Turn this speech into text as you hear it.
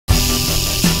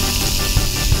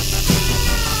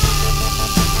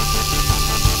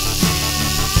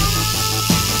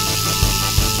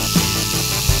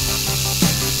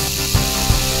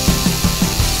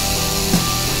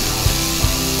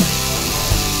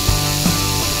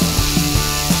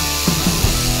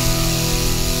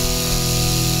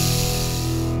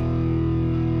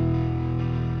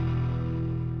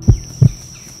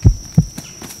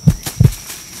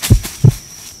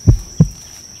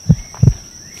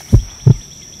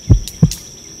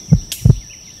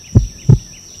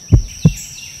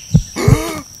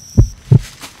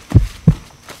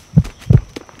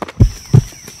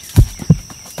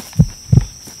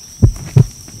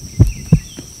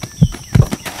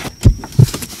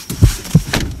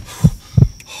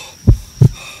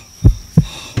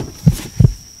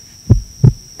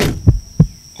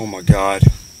Oh my God.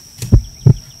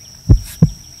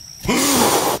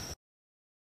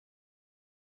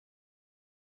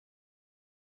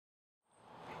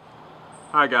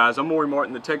 Hi guys, I'm Orry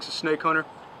Martin, the Texas Snake Hunter,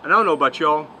 and I don't know about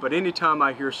y'all, but anytime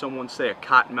I hear someone say a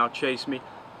cottonmouth chased me,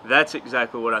 that's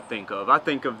exactly what I think of. I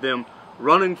think of them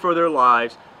running for their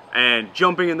lives and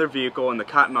jumping in their vehicle and the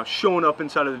cottonmouth showing up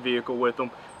inside of the vehicle with them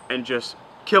and just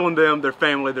killing them, their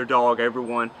family, their dog,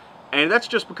 everyone. And that's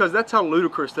just because that's how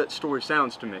ludicrous that story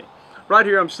sounds to me. Right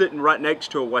here I'm sitting right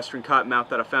next to a western cottonmouth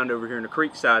that I found over here in the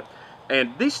creek side,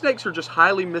 and these snakes are just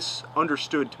highly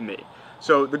misunderstood to me.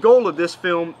 So the goal of this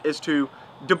film is to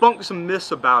debunk some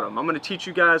myths about them. I'm going to teach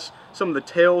you guys some of the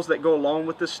tales that go along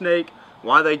with this snake,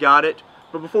 why they got it.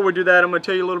 But before we do that, I'm going to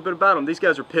tell you a little bit about them. These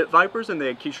guys are pit vipers in the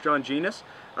Acheistron genus,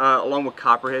 along with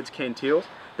copperheads, canteels.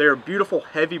 They are beautiful,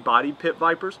 heavy-bodied pit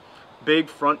vipers, big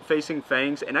front-facing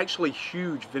fangs, and actually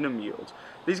huge venom yields.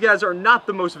 These guys are not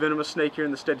the most venomous snake here in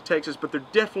the state of Texas, but they're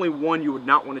definitely one you would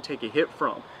not want to take a hit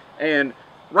from. And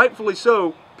rightfully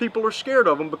so, people are scared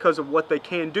of them because of what they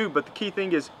can do, but the key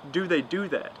thing is, do they do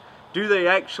that? Do they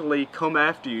actually come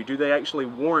after you? Do they actually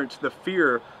warrant the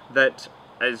fear that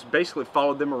has basically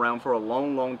followed them around for a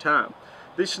long, long time?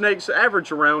 These snakes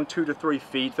average around 2 to 3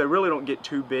 feet. They really don't get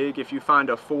too big. If you find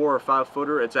a 4 or 5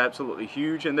 footer, it's absolutely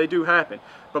huge, and they do happen.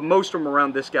 But most of them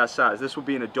around this guy's size. This would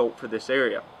be an adult for this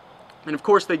area. And of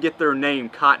course they get their name,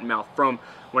 cottonmouth, from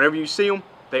whenever you see them,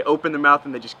 they open their mouth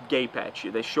and they just gape at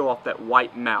you. They show off that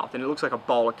white mouth, and it looks like a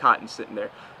ball of cotton sitting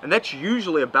there. And that's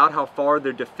usually about how far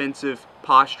their defensive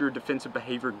posture, defensive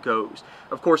behavior goes.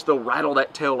 Of course, they'll rattle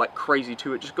that tail like crazy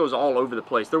too. It just goes all over the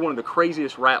place. They're one of the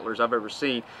craziest rattlers I've ever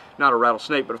seen. Not a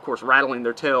rattlesnake, but of course rattling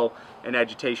their tail in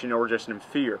agitation or just in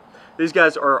fear. These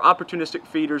guys are opportunistic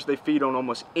feeders. They feed on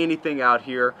almost anything out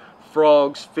here.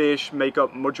 Frogs, fish make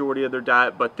up majority of their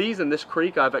diet, but these in this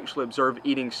creek I've actually observed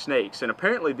eating snakes, and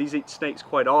apparently these eat snakes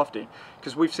quite often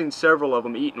because we've seen several of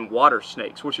them eating water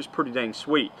snakes, which is pretty dang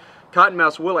sweet.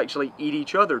 Cottonmouths will actually eat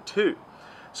each other too.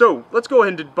 So let's go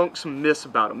ahead and debunk some myths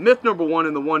about them. Myth number one,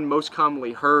 and the one most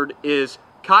commonly heard, is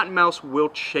cottonmouths will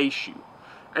chase you.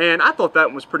 And I thought that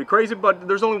one was pretty crazy, but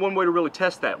there's only one way to really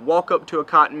test that. Walk up to a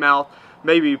cottonmouth,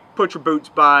 maybe put your boots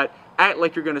by it, act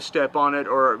like you're going to step on it,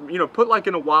 or put like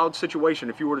in a wild situation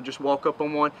if you were to just walk up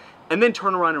on one, and then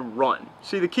turn around and run.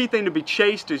 See, the key thing to be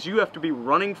chased is you have to be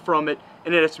running from it,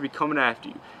 and it has to be coming after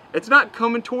you. It's not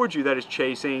coming towards you that is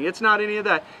chasing. It's not any of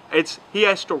that. He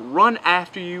has to run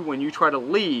after you when you try to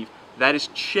leave. That is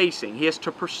chasing. He has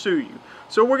to pursue you.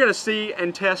 So we're going to see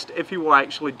and test if he will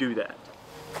actually do that.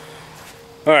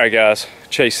 Alright guys,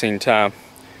 chasing time.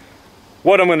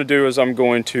 What I'm going to do is I'm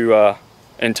going to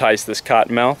entice this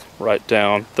cottonmouth right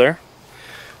down there,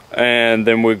 and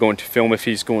then we're going to film if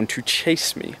he's going to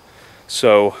chase me.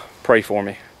 So pray for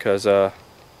me, because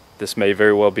this may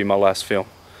very well be my last film.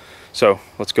 So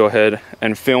let's go ahead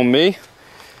and film me.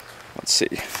 Let's see.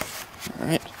 All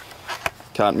right,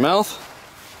 cottonmouth.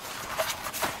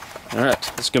 All right,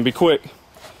 this is gonna be quick.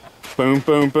 Boom,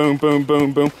 boom, boom, boom,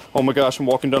 boom, boom. Oh my gosh, I'm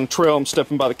walking down the trail. I'm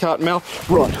stepping by the cottonmouth.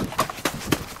 Run.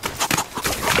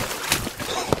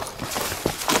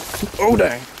 Oh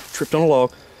dang, tripped on a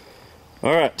log.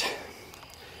 All right.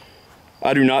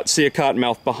 I do not see a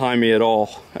cottonmouth behind me at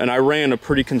all, and I ran a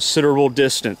pretty considerable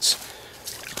distance.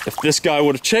 If this guy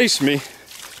would have chased me,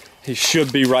 he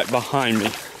should be right behind me.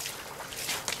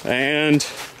 And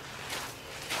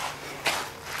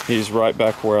he's right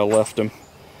back where I left him.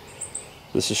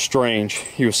 This is strange.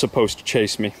 He was supposed to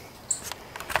chase me.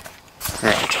 All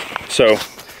right, so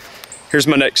here's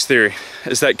my next theory,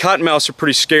 is that cottonmouths are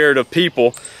pretty scared of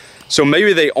people, so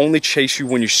maybe they only chase you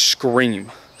when you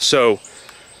scream. So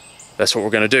that's what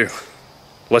we're gonna do.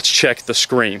 Let's check the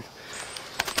scream.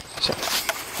 So,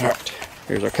 all right,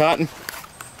 here's our cotton.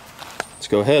 Let's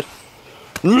go ahead.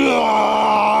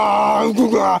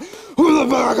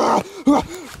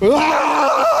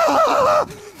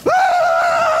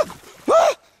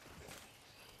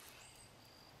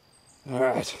 All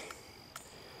right.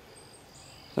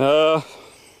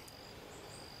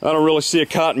 I don't really see a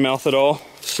cottonmouth at all,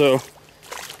 so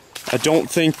I don't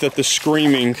think that the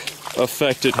screaming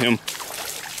affected him.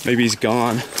 Maybe he's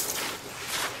gone.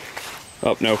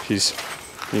 Oh no, he's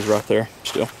right there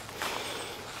still.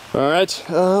 All right,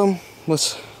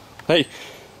 hey,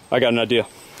 I got an idea.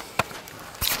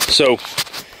 So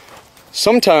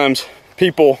sometimes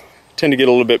people tend to get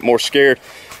a little bit more scared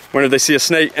whenever they see a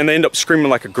snake, and they end up screaming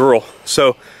like a girl.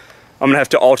 So I'm gonna have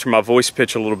to alter my voice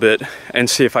pitch a little bit and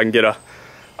see if I can get a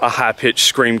high-pitched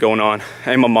scream going on.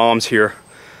 And my mom's here,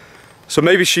 so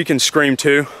maybe she can scream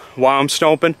too while I'm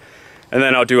stomping, and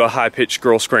then I'll do a high-pitched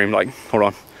girl scream, like, hold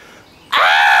on.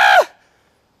 Ah!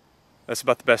 That's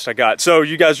about the best I got. So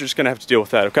you guys are just gonna have to deal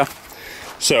with that, okay?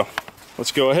 So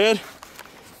let's go ahead.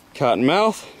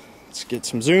 Cottonmouth. Let's get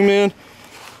some zoom in.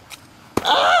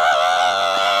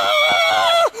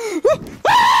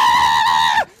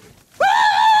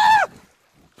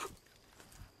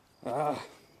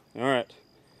 Alright.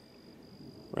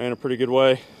 Ran a pretty good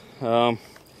way. No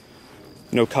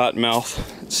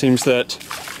cottonmouth. It seems that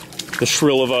the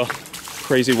shrill of a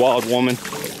crazy wild woman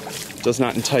does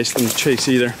not entice them to chase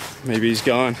either. Maybe he's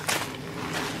gone.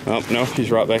 Oh, no, he's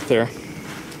right back there.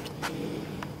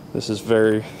 This is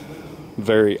very,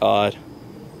 very odd.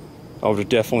 I would have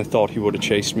definitely thought he would have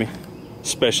chased me,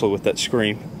 especially with that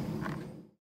scream.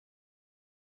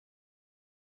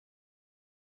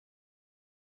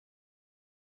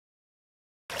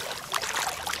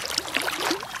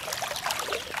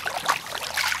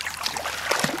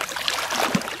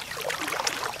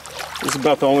 This is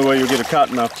about the only way you'll get a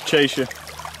cottonmouth to chase you.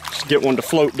 Just get one to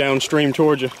float downstream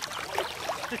towards you.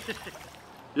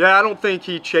 Yeah, I don't think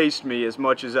he chased me as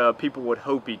much as people would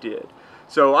hope he did.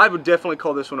 So I would definitely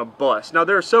call this one a bust. Now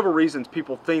there are several reasons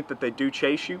people think that they do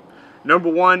chase you. Number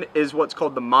one is what's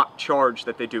called the mock charge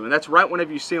that they do. And that's right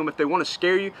whenever you see them, if they want to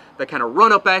scare you, they kind of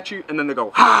run up at you and then they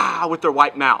go, ha, with their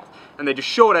white mouth. And they just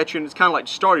show it at you and it's kind of like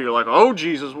startle. You're like, oh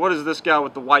Jesus, what is this guy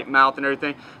with the white mouth and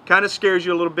everything? Kind of scares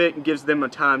you a little bit and gives them a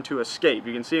time to escape.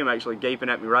 You can see him actually gaping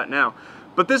at me right now.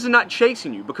 But this is not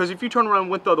chasing you, because if you turn around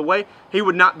and went the other way, he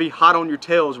would not be hot on your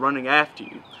tails running after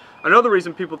you. Another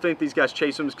reason people think these guys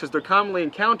chase them is because they're commonly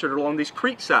encountered along these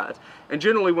creek sides. And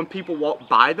generally when people walk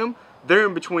by them, they're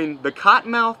in between the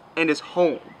cottonmouth and his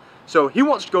home. So he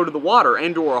wants to go to the water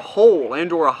and or a hole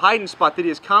and or a hiding spot that he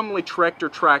has commonly trekked or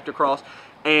tracked across,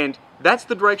 and that's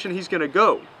the direction he's going to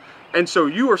go. And so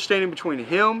you are standing between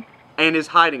him and his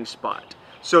hiding spot.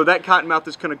 So that cottonmouth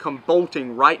is going to come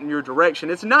bolting right in your direction.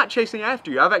 It's not chasing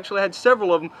after you. I've actually had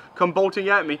several of them come bolting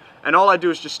at me, and all I do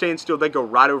is just stand still. They go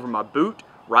right over my boot,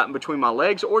 right in between my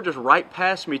legs, or just right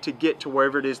past me to get to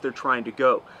wherever it is they're trying to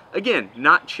go. Again,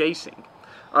 not chasing.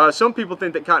 Some people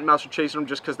think that cottonmouths are chasing them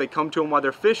just because they come to them while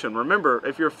they're fishing. Remember,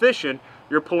 if you're fishing,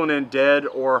 you're pulling in dead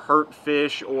or hurt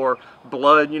fish or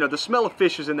blood. You know, the smell of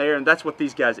fish is in the air, and that's what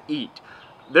these guys eat.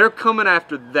 They're coming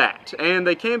after that, and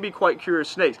they can be quite curious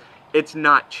snakes. It's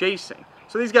not chasing.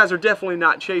 So these guys are definitely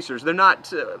not chasers. They're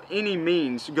not any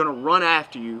means going to run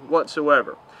after you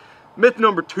whatsoever. Myth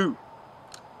number 2.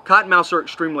 Cottonmouths are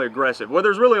extremely aggressive. Well,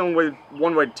 there's really only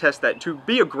one way to test that. To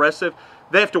be aggressive,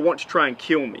 they have to want to try and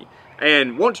kill me.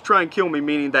 And want to try and kill me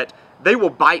meaning that they will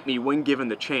bite me when given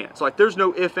the chance. Like, there's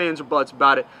no ifs, ands, or buts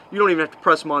about it. You don't even have to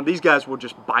press them on. These guys will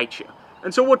just bite you.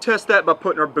 And so we'll test that by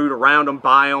putting our boot around them,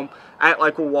 by them, act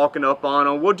like we're walking up on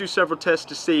them. We'll do several tests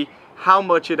to see how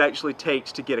much it actually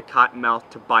takes to get a cottonmouth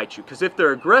to bite you. Because if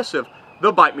they're aggressive,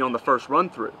 they'll bite me on the first run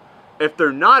through. If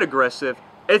they're not aggressive,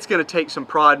 it's going to take some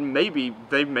prod, and maybe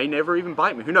they may never even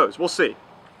bite me. Who knows? We'll see.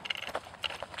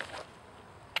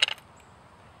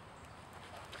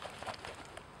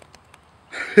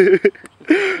 This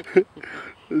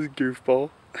is goofball.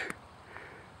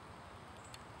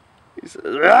 He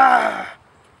says, "Ah,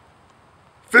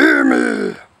 fear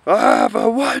me! I have a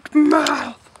white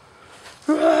mouth."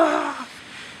 Ah.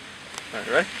 All right,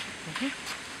 ready?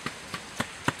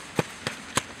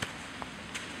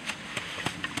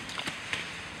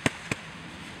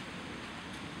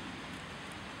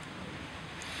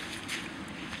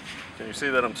 Can you see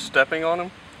that I'm stepping on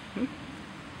him?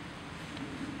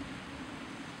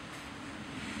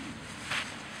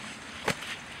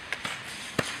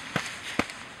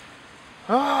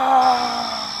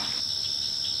 Ah.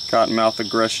 Cottonmouth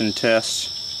aggression test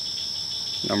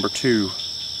number 2.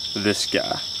 This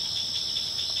guy.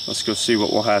 Let's go see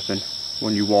what will happen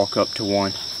when you walk up to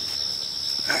one.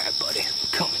 Alright, buddy, I'm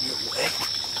coming your way.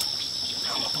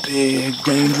 I'm a big,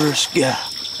 dangerous guy.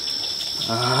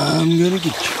 I'm gonna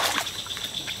get you.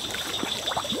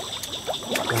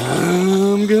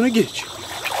 I'm gonna get you.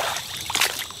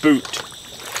 Boot.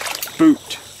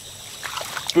 Boot.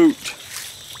 Boot.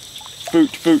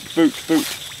 Boot, boot, boot,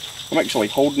 boot. I'm actually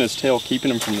holding his tail,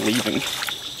 keeping him from leaving.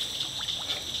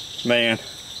 Man,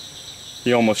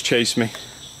 he almost chased me,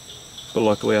 but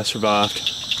luckily I survived.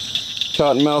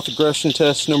 Cottonmouth aggression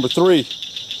test number 3.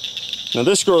 Now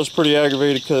this girl's pretty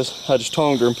aggravated because I just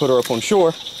tongued her and put her up on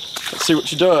shore. Let's see what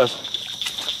she does.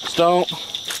 Stomp.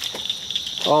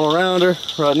 All around her,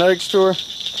 right next to her.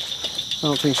 I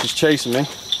don't think she's chasing me.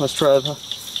 Let's try the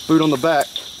boot on the back.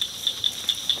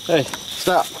 Hey,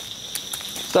 stop.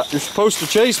 Stop, you're supposed to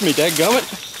chase me, dadgummit.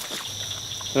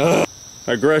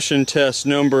 Aggression test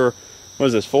number, what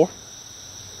is this, 4?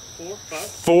 4, 5?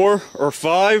 4 or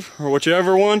 5, or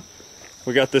whichever one.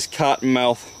 We got this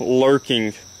cottonmouth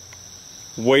lurking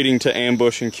waiting to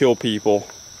ambush and kill people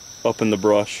up in the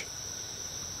brush.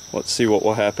 Let's see what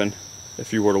will happen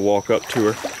if you were to walk up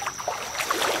to her.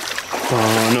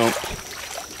 Bono.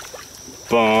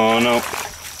 Bono.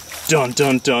 Dun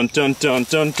dun dun dun dun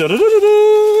dun dun dun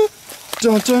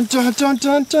dun dun dun dun dun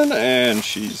dun dun, and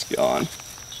she's gone.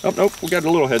 Oh nope, we got a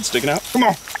little head sticking out. Come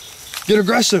on, get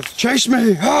aggressive, chase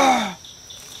me! Ah!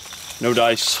 No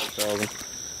dice.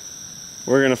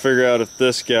 We're gonna figure out if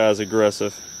this guy's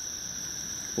aggressive.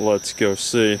 Let's go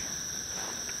see.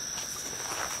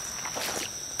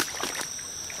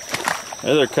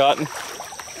 Hey there, Cotton.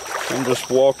 I'm just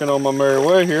walking on my merry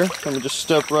way here. Let me just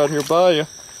step right here by you.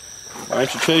 Why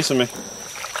aren't you chasing me?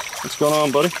 What's going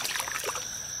on, buddy?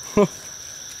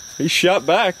 He shot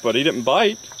back, but he didn't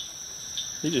bite.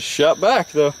 He just shot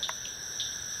back, though.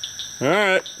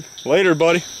 Alright, later,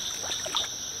 buddy.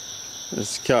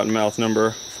 This is Cottonmouth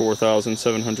number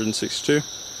 4762.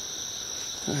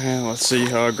 And let's see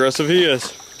how aggressive he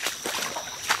is.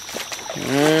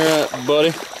 Alright,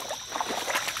 buddy.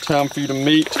 Time for you to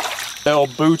meet El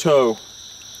Buto.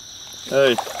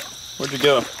 Hey, where'd you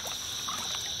go?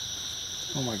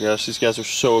 Oh my gosh, these guys are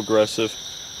so aggressive.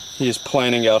 He is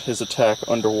planning out his attack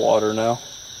underwater now.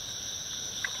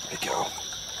 There we go.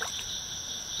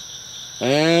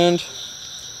 And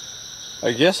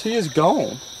I guess he is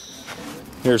gone.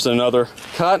 Here's another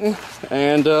Cotton,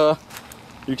 and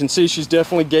you can see she's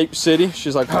definitely Gape City.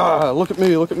 She's like, ah, look at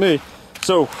me, look at me.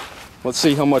 So let's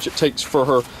see how much it takes for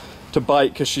her to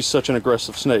bite, because she's such an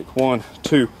aggressive snake. 1,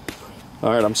 2. All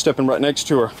right, I'm stepping right next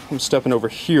to her. I'm stepping over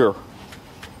here.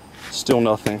 Still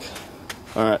nothing.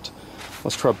 All right,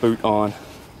 let's try boot on.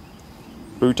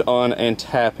 Boot on and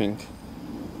tapping.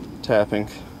 Tapping,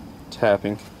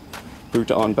 tapping.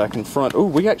 Boot on back in front. Oh,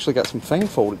 we actually got some fang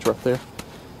foldage right there.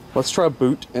 Let's try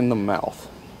boot in the mouth.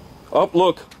 Oh,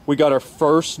 look, we got our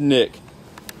first nick.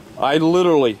 I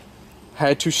literally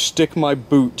had to stick my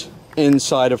boot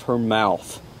inside of her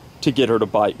mouth to get her to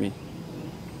bite me.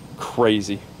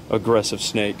 Crazy aggressive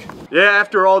snake. Yeah,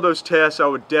 after all those tests, I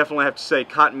would definitely have to say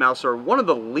cottonmouths are one of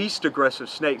the least aggressive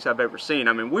snakes I've ever seen.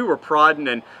 I mean, we were prodding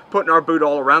and putting our boot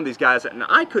all around these guys, and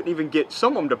I couldn't even get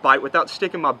some of them to bite without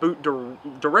sticking my boot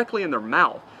directly in their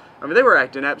mouth. I mean, they were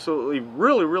acting absolutely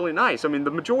really nice. I mean,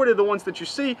 the majority of the ones that you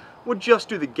see would just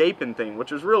do the gaping thing,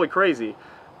 which is really crazy.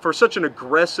 For such an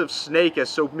aggressive snake, as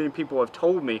so many people have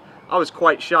told me, I was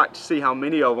quite shocked to see how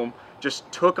many of them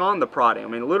just took on the prodding. I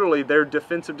mean, literally, their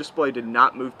defensive display did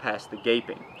not move past the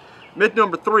gaping. Myth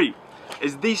number 3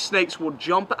 is these snakes will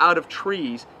jump out of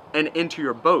trees and into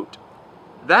your boat.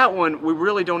 That one, we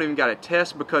really don't even got to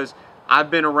test, because I've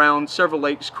been around several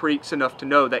lakes, creeks enough to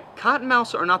know that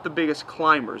cottonmouths are not the biggest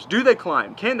climbers. Do they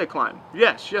climb? Can they climb?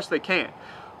 Yes, they can.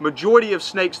 Majority of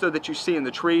snakes, though, that you see in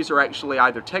the trees are actually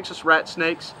either Texas rat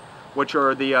snakes, which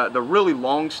are the really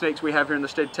long snakes we have here in the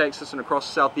state of Texas and across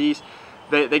the southeast.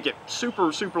 They get super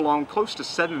long, close to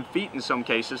 7 feet in some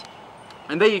cases,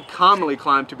 and they commonly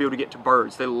climb to be able to get to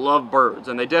birds. They love birds,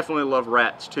 and they definitely love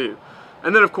rats too.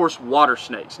 And then, of course, water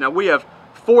snakes. Now, we have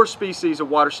 4 species of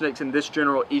water snakes in this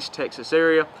general East Texas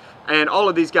area, and all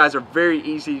of these guys are very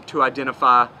easy to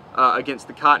identify against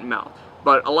the cottonmouth.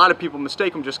 But a lot of people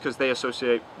mistake them just because they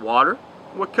associate water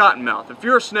with cottonmouth. If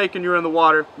you're a snake and you're in the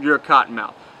water, you're a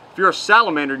cottonmouth. If you're a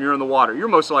salamander and you're in the water, you're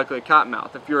most likely a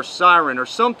cottonmouth. If you're a siren or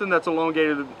something that's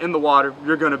elongated in the water,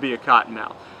 you're going to be a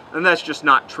cottonmouth. And that's just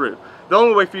not true. The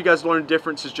only way for you guys to learn the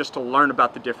difference is just to learn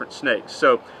about the different snakes.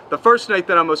 So the first snake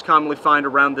that I most commonly find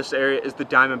around this area is the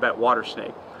diamondback water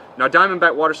snake. Now,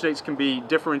 diamondback water snakes can be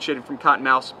differentiated from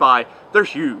cottonmouths by, they're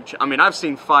huge. I mean, I've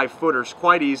seen 5-footers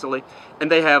quite easily, and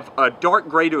they have a dark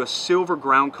gray to a silver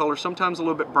ground color, sometimes a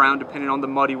little bit brown depending on the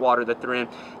muddy water that they're in.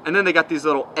 And then they got these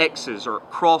little X's or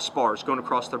crossbars going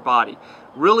across their body.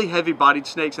 Really heavy-bodied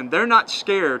snakes, and they're not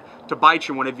scared to bite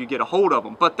you whenever you get a hold of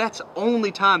them. But that's the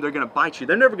only time they're going to bite you.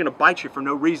 They're never going to bite you for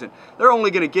no reason. They're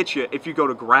only going to get you if you go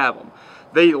to grab them.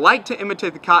 They like to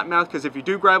imitate the cottonmouth, because if you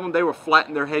do grab them, they will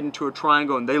flatten their head into a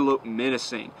triangle and they look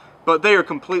menacing. But they are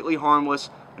completely harmless,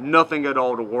 nothing at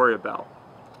all to worry about.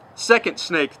 Second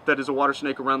snake that is a water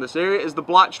snake around this area is the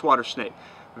blotched water snake.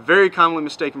 Very commonly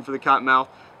mistaken for the cottonmouth.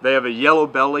 They have a yellow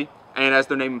belly, and as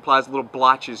their name implies, little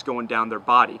blotches going down their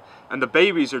body. And the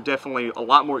babies are definitely a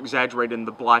lot more exaggerated in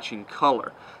the blotching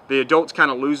color. The adults kind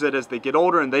of lose it as they get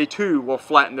older, and they too will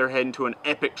flatten their head into an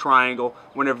epic triangle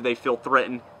whenever they feel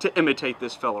threatened, to imitate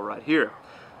this fellow right here.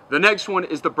 The next one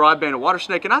is the broadbanded water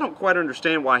snake, and I don't quite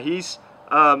understand why he's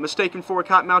mistaken for a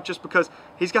cottonmouth just because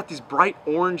he's got these bright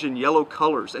orange and yellow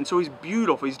colors, and so he's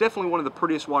beautiful. He's definitely one of the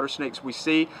prettiest water snakes we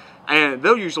see, and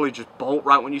they'll usually just bolt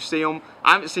right when you see them.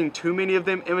 I haven't seen too many of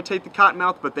them imitate the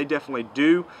cottonmouth, but they definitely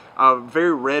do.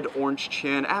 Very red orange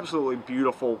chin, absolutely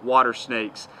beautiful water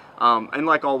snakes. And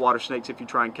like all water snakes, if you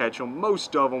try and catch them,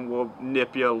 most of them will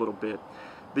nip you a little bit.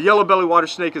 The yellow belly water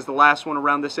snake is the last one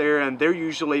around this area, and they're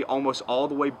usually almost all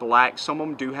the way black. Some of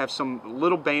them do have some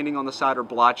little banding on the side or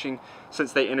blotching,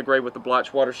 since they integrate with the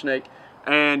blotched water snake.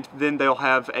 And then they'll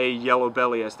have a yellow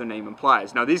belly, as their name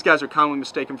implies. Now, these guys are commonly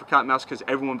mistaken for cottonmouths because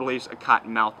everyone believes a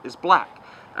cottonmouth is black.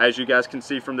 As you guys can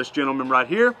see from this gentleman right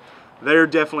here, they're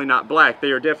definitely not black.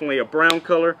 They are definitely a brown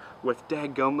color with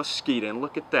daggum mosquito. And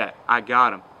look at that, I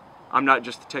got him. I'm not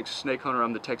just the Texas snake hunter,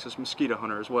 I'm the Texas mosquito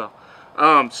hunter as well.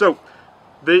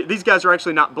 These guys are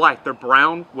actually not black. They're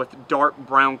brown with dark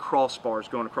brown crossbars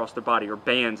going across their body, or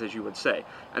bands as you would say.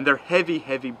 And they're heavy,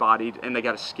 heavy bodied, and they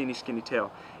got a skinny, skinny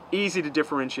tail. Easy to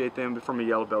differentiate them from a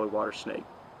yellow belly water snake.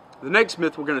 The next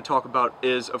myth we're going to talk about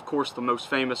is, of course, the most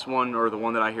famous one, or the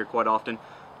one that I hear quite often,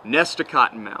 nest of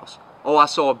cottonmouths. Oh, I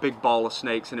saw a big ball of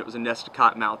snakes and it was a nest of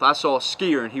cottonmouth. I saw a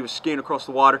skier and he was skiing across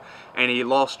the water and he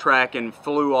lost track and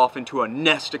flew off into a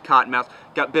nest of cottonmouths,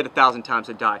 got bit 1,000 times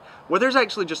and died. Well, there's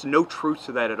actually just no truth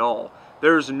to that at all.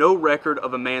 There's no record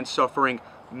of a man suffering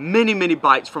many, many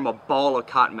bites from a ball of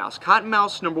cottonmouths.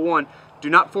 Cottonmouths, number one, do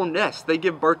not form nests. They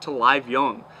give birth to live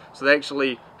young. So they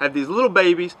actually have these little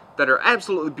babies that are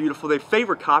absolutely beautiful. They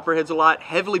favor copperheads a lot,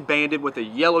 heavily banded with a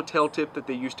yellow tail tip that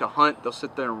they use to hunt. They'll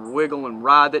sit there and wiggle and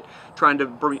writhe it, trying to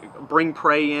bring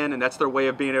prey in, and that's their way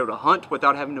of being able to hunt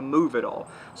without having to move at all.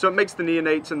 So it makes the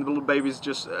neonates and the little babies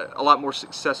just a lot more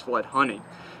successful at hunting.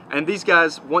 And these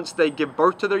guys, once they give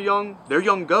birth to their young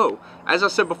go. As I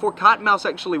said before, cottonmouths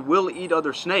actually will eat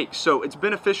other snakes, so it's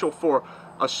beneficial for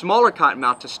a smaller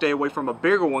cottonmouth to stay away from a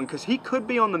bigger one because he could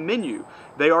be on the menu.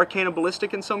 They are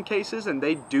cannibalistic in some cases, and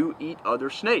they do eat other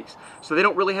snakes. So they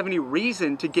don't really have any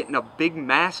reason to get in a big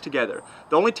mass together.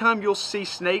 The only time you'll see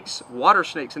snakes, water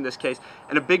snakes in this case,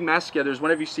 in a big mass together is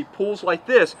whenever you see pools like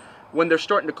this, when they're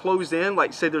starting to close in,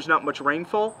 like say there's not much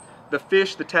rainfall. The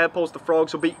fish, the tadpoles, the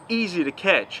frogs will be easy to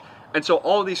catch. And so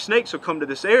all these snakes will come to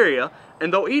this area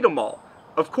and they'll eat them all.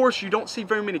 Of course, you don't see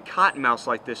very many cottonmouths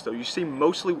like this though. You see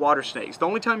mostly water snakes. The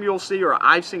only time you'll see, or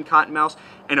I've seen cottonmouths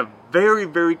in a very,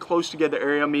 very close together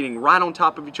area, meaning right on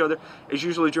top of each other, is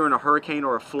usually during a hurricane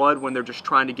or a flood when they're just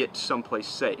trying to get to someplace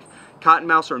safe.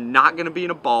 Cottonmouths are not going to be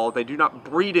in a ball. They do not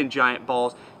breed in giant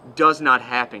balls. Does not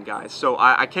happen, guys. So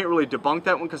I can't really debunk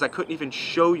that one because I couldn't even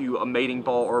show you a mating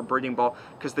ball or a breeding ball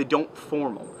because they don't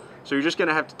form them. So you're just going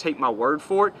to have to take my word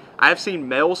for it. I have seen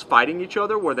males fighting each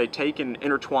other where they take and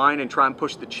intertwine and try and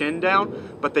push the chin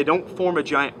down, but they don't form a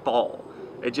giant ball.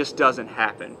 It just doesn't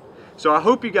happen. So I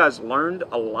hope you guys learned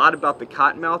a lot about the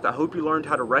cottonmouth. I hope you learned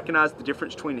how to recognize the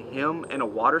difference between him and a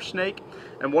water snake.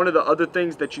 And one of the other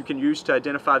things that you can use to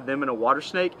identify them and a water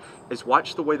snake is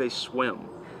watch the way they swim.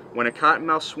 When a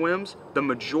cottonmouth swims, the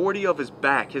majority of his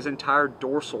back, his entire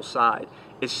dorsal side,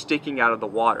 is sticking out of the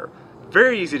water.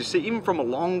 Very easy to see. Even from a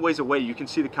long ways away, you can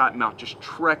see the cottonmouth just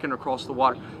trekking across the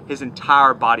water. His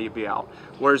entire body will be out.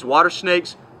 Whereas water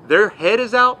snakes, their head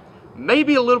is out,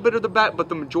 maybe a little bit of the back, but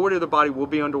the majority of the body will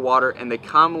be underwater, and they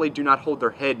commonly do not hold their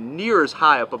head near as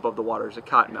high up above the water as a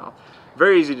cottonmouth.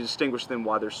 Very easy to distinguish them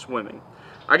while they're swimming.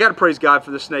 I got to praise God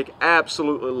for this snake.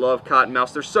 Absolutely love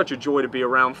cottonmouths. They're such a joy to be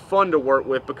around, fun to work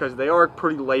with because they are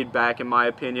pretty laid back in my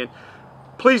opinion.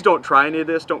 Please don't try any of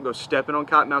this. Don't go stepping on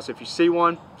cottonmouths. If you see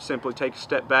one, simply take a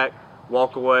step back,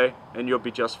 walk away, and you'll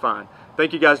be just fine.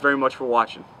 Thank you guys very much for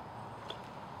watching.